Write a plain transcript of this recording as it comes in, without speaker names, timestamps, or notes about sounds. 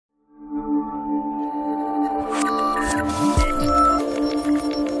Hello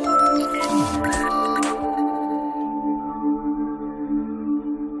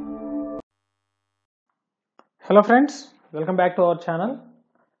friends, welcome back to our channel.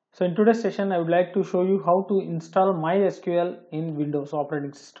 So in today's session I would like to show you how to install MySQL in Windows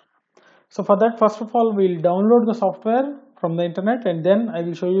operating system. So for that, first of all we'll download the software from the internet and then I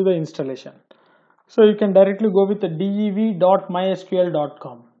will show you the installation. So you can directly go with the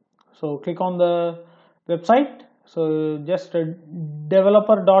dev.mysql.com. So click on the website. So just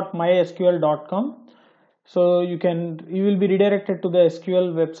developer.mysql.com. So you will be redirected to the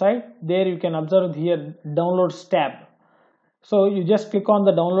SQL website. There you can observe here downloads tab. So you just click on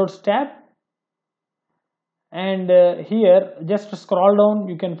the downloads tab, and here just scroll down,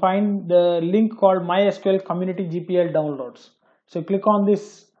 you can find the link called MySQL Community GPL downloads. So click on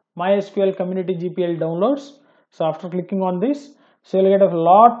this MySQL Community GPL downloads. So after clicking on this, so you'll get a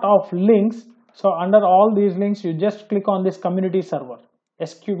lot of links. So under all these links, you just click on this community server,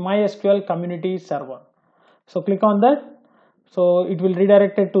 MySQL Community Server. So click on that. So it will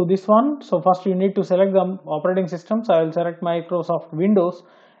redirect it to this one. So first you need to select the operating system. So I will select Microsoft Windows,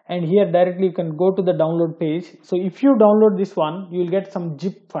 and here directly you can go to the download page. So if you download this one, you will get some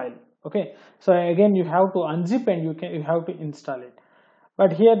zip file. Okay. So again you have to unzip and you have to install it.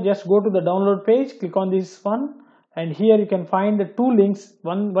 But here just go to the download page, click on this one, and here you can find the two links.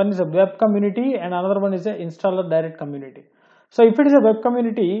 One is a web community and another one is a installer direct community. So if it is a web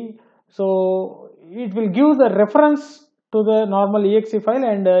community, so it will give the reference to the normal exe file,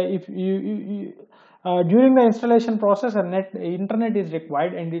 and if you during the installation process internet is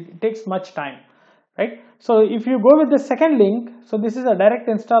required and it takes much time, right? So if you go with the second link, so this is a direct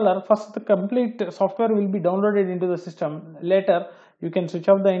installer. First the complete software will be downloaded into the system. Later you can switch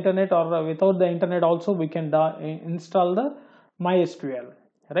off the internet, or without the internet also we can install the MySQL,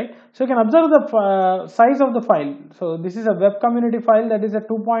 right? So you can observe the size of the file. So this is a web community file that is a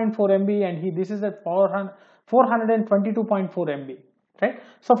 2.4 MB, and this is a 422.4 MB, right?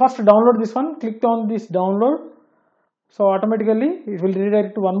 So first download this one, click on this download. So automatically it will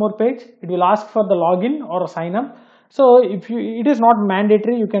redirect to one more page. It will ask for the login or sign up. So it is not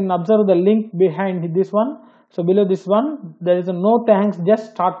mandatory, you can observe the link behind this one. So below this one there is a no thanks,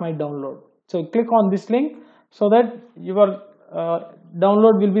 just start my download. So click on this link so that your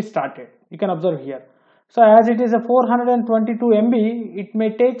download will be started. You can observe here. So as it is a 422 MB, it may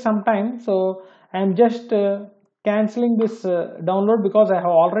take some time. So I am just cancelling this download because I have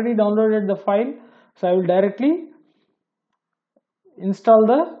already downloaded the file. So I will directly install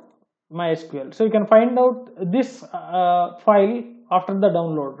the MySQL. So you can find out this file after the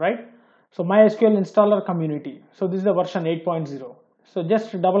download, right? So MySQL installer community. So this is the version 8.0. So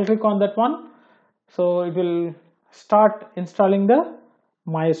just double click on that one. So it will start installing the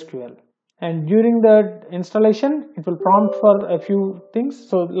MySQL, and during the installation it will prompt for a few things,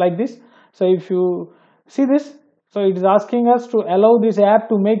 so like this. So if you see this, so it is asking us to allow this app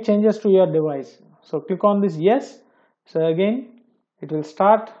to make changes to your device. So click on this yes. So again it will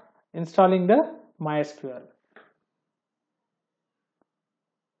start installing the MySQL.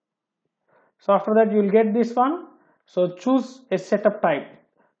 So after that you will get this one. So choose a setup type.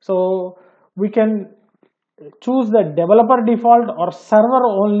 So we can choose the developer default or server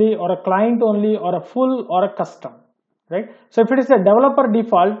only or a client only or a full or a custom, right? So if it is a developer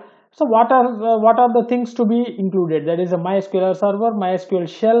default, so what are the things to be included? That is a MySQL server, MySQL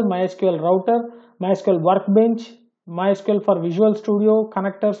shell, MySQL router, MySQL workbench, MySQL for Visual Studio,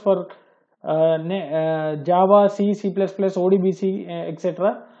 connectors for Java, C, C++, ODBC,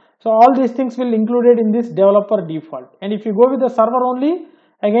 etc. So all these things will included in this developer default. And if you go with the server only,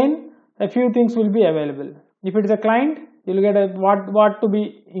 again a few things will be available. If it is a client, you will get what to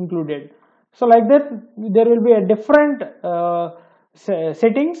be included. So like that there will be a different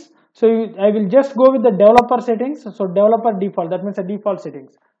settings. So I will just go with the developer settings. So developer default, that means the default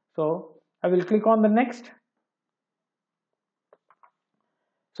settings. So I will click on the next.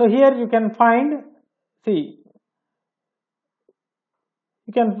 So here you can find, see,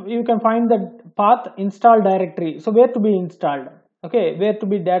 you can find the path install directory. So where to be installed, okay, where to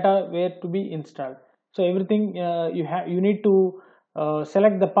be data, where to be installed. So everything you need to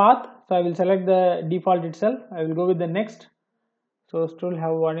select the path. So I will select the default itself. I will go with the next. So still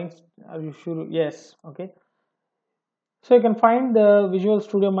have warnings, are you sure? Yes. Okay. So you can find the Visual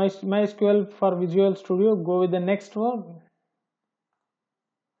Studio, MySQL for Visual Studio. Go with the next one.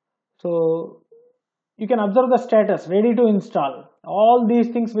 So you can observe the status, ready to install. All these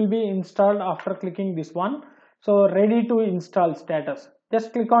things will be installed after clicking this one. So ready to install status.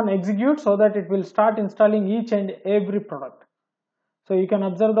 Just click on execute so that it will start installing each and every product. So you can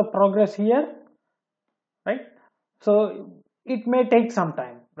observe the progress here, right? So it may take some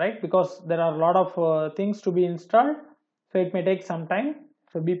time, right? Because there are a lot of things to be installed, so it may take some time,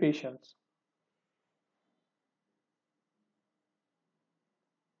 so be patient.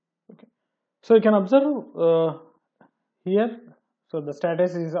 Okay, so you can observe here, so the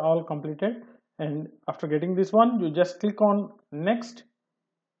status is all completed, and after getting this one you just click on next.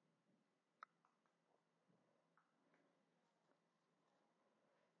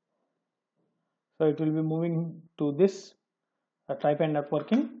 So it will be moving to this type and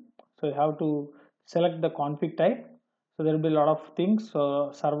networking. So you have to select the config type. So there will be a lot of things,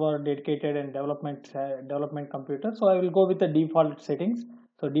 server, dedicated, and development computer. So I will go with the default settings.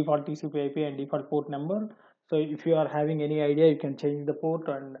 So default TCP IP and default port number. So if you are having any idea, you can change the port,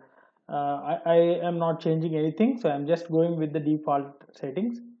 and I am not changing anything. So I'm just going with the default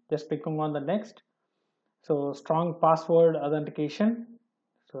settings. Just clicking on the next. So strong password authentication.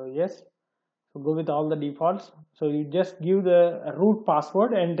 So yes, so go with all the defaults. So you just give the root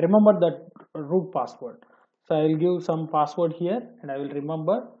password and remember that root password. So I will give some password here and I will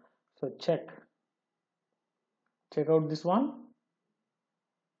remember. So check out this one.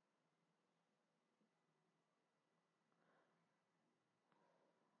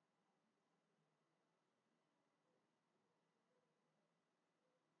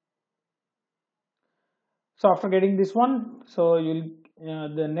 So after getting this one, so you'll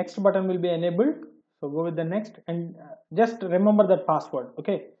the next button will be enabled. So go with the next and just remember that password.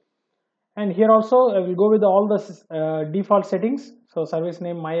 Okay. And here also I will go with all the default settings. So service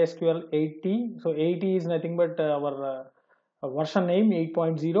name MySQL 80. So 80 is nothing but our version name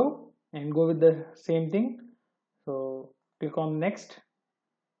 8.0, and go with the same thing. So click on next.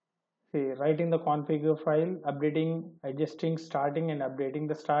 See, writing the configure file, updating, adjusting, starting, and updating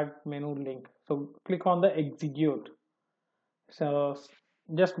the start menu link. So click on the execute. So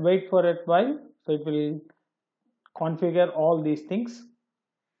just wait for a while. So it will configure all these things.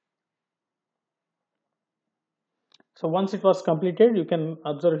 So once it was completed, you can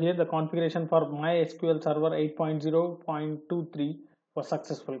observe here the configuration for MySQL Server 8.0.23 was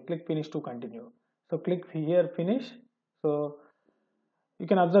successful. Click finish to continue. So click here finish. So you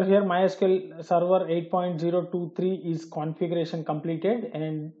can observe here MySQL Server 8.023 is configuration completed,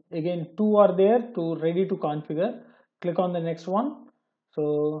 and again two are there to ready to configure. Click on the next one.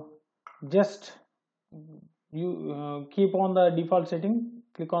 So just you keep on the default setting.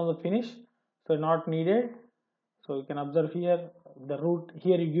 Click on the finish. So not needed. So you can observe here the root.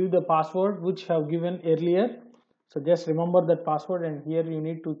 Here you give the password which you have given earlier. So just remember that password, and here you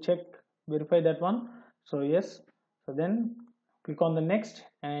need to check, verify that one. So yes. So then click on the next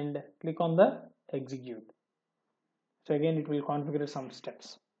and click on the execute. So again it will configure some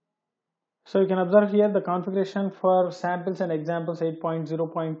steps. So you can observe here the configuration for samples and examples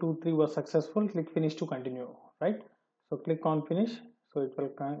 8.0.23 was successful. Click finish to continue, right? So click on finish. So it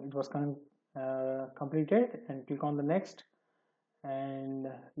was completed, and click on the next, and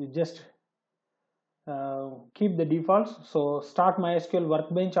you just keep the defaults. So start MySQL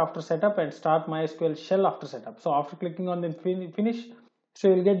workbench after setup and start MySQL shell after setup. So after clicking on the finish, so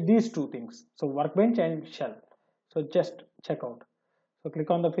you'll get these two things, so workbench and shell. So just check out. So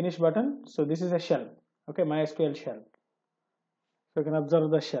click on the finish button. So this is a shell, okay, MySQL shell. So you can observe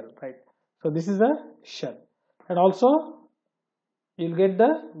the shell, right? So this is a shell, and also you'll get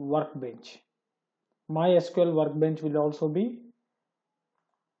the workbench. MySQL workbench will also be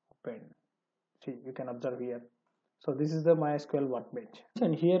open. See, you can observe here. So this is the MySQL workbench,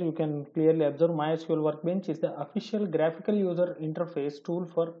 and here you can clearly observe MySQL workbench is the official graphical user interface tool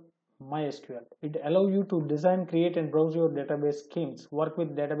for MySQL. It allows you to design, create, and browse your database schemes, work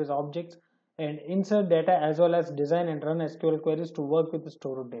with database objects, and insert data, as well as design and run SQL queries to work with the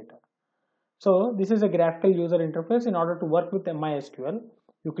stored data. So this is a graphical user interface. In order to work with MySQL,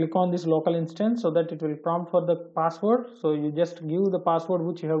 you click on this local instance so that it will prompt for the password. So you just give the password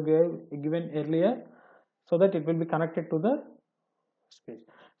which you have given earlier, so that it will be connected to the space.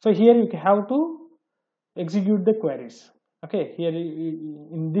 So here you have to execute the queries. Okay, here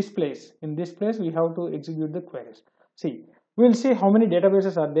in this place we have to execute the queries. See, we'll see how many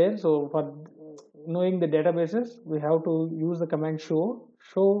databases are there. So for knowing the databases, we have to use the command show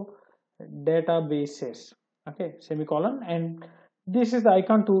databases, okay, semicolon, and this is the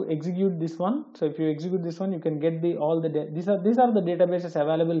icon to execute this one. So if you execute this one, you can get the all the these are the databases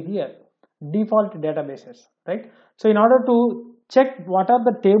available here, default databases, right? So in order to check what are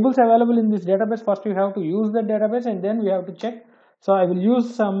the tables available in this database, first you have to use the database, and then we have to check. So I will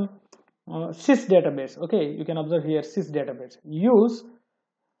use some sys database. Okay, you can observe here sys database. Use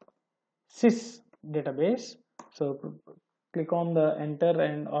sys database. So click on the enter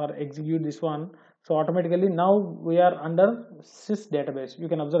and or execute this one. So automatically now we are under sys database. You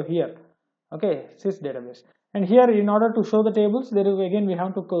can observe here. Okay, sys database. And here, in order to show the tables, there is again we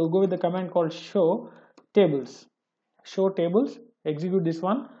have to go with the command called show tables. Show tables, execute this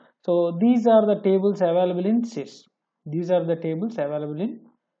one. So these are the tables available in sys. These are the tables available in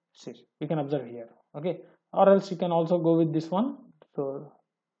sys. You can observe here. Okay, or else you can also go with this one. So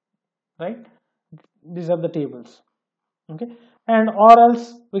right, these are the tables. Okay, and or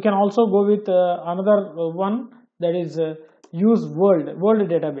else we can also go with another one, that is use world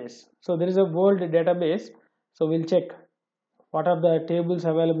database. So there is a world database. So we'll check what are the tables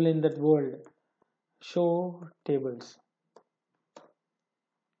available in that world. Show tables.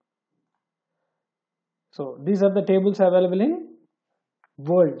 So these are the tables available in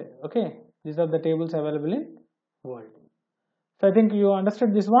world. Okay, these are the tables available in world. So I think you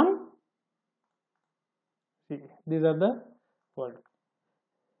understood this one. See, these are the world,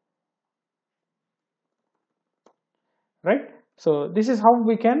 right? So this is how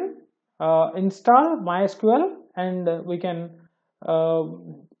we can install MySQL, and we can uh,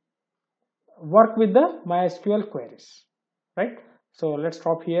 work with the MySQL queries, right? So let's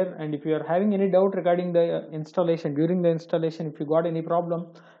stop here, and if you are having any doubt regarding the installation, during the installation, if you got any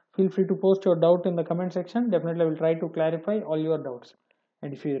problem, feel free to post your doubt in the comment section. Definitely I will try to clarify all your doubts.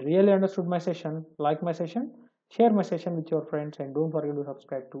 And if you really understood my session, like my session, share my session with your friends, and don't forget to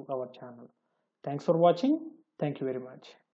subscribe to our channel. Thanks for watching. Thank you very much.